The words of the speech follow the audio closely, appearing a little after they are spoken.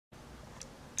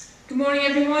Good morning,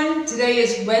 everyone. Today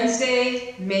is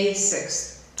Wednesday, May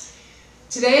 6th.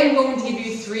 Today I'm going to give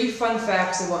you 3 fun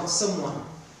facts about someone.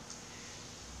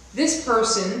 This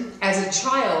person, as a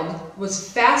child, was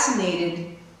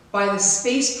fascinated by the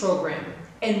space program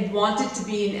and wanted to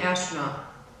be an astronaut.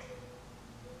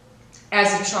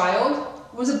 As a child,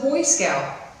 was a Boy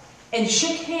Scout and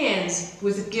shook hands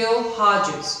with Gil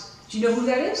Hodges. Do you know who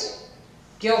that is?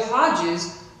 Gil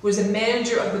Hodges was the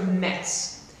manager of the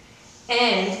Mets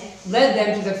and led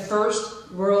them to their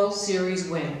first World Series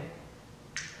win.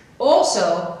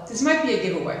 Also, this might be a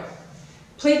giveaway,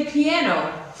 played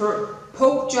piano for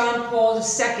Pope John Paul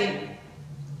II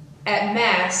at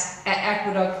Mass at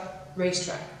Aqueduct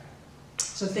Racetrack.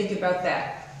 So think about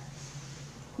that.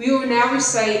 We will now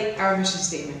recite our mission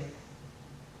statement.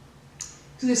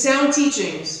 Through the sound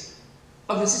teachings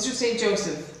of the Sister St.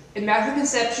 Joseph, Immaculate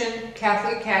Conception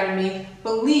Catholic Academy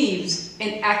believes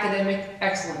in academic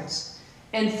excellence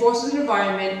and fosters an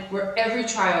environment where every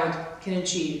child can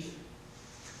achieve.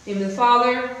 In the name of the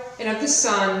Father, and of the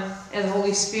Son, and the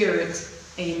Holy Spirit.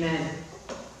 Amen.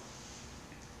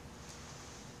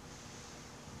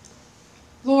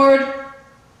 Lord,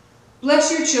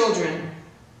 bless your children.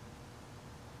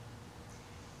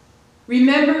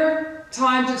 Remember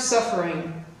times of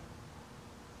suffering.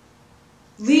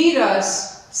 Lead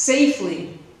us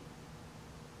safely.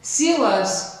 Seal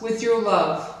us with your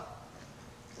love.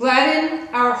 Gladden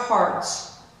our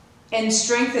hearts and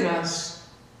strengthen us.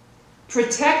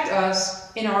 Protect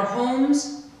us in our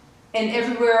homes and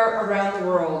everywhere around the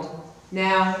world,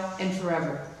 now and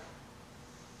forever.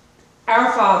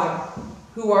 Our Father,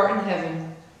 who art in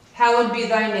heaven, hallowed be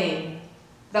thy name.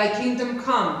 Thy kingdom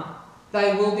come,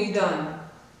 thy will be done,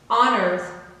 on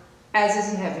earth as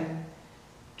is in heaven.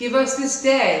 Give us this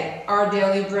day our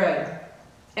daily bread,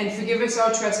 and forgive us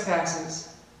our trespasses,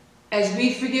 as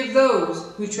we forgive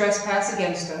those who trespass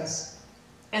against us.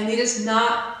 And lead us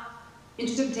not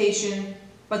into temptation,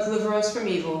 but deliver us from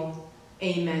evil.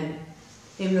 Amen.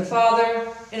 In the name of the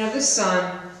Father, and of the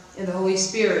Son, and the Holy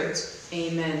Spirit.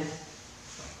 Amen.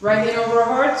 Right hand over our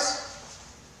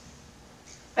hearts.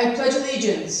 I pledge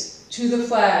allegiance to the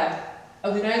flag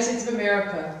of the United States of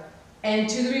America and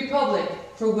to the republic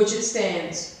for which it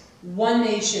stands, one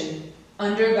nation,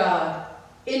 under God,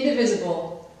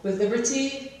 indivisible, with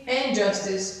liberty and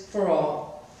justice for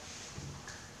all.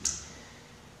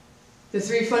 The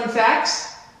 3 fun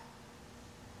facts.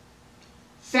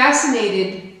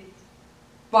 Fascinated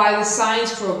by the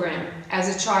science program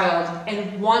as a child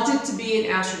and wanted to be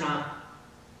an astronaut.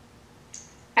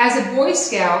 As a Boy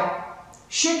Scout,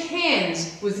 shook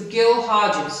hands with Gil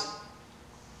Hodges.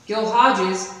 Gil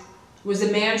Hodges was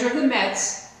the manager of the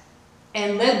Mets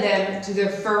and led them to their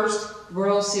first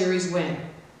World Series win.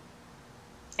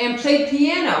 And played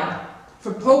piano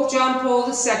for Pope John Paul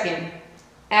II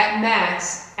at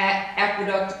Mass at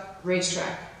Aqueduct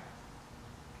Racetrack.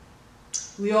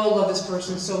 We all love this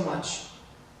person so much.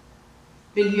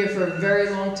 Been here for a very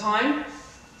long time.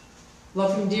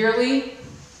 Love him dearly,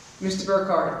 Mr.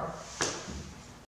 Burkhardt.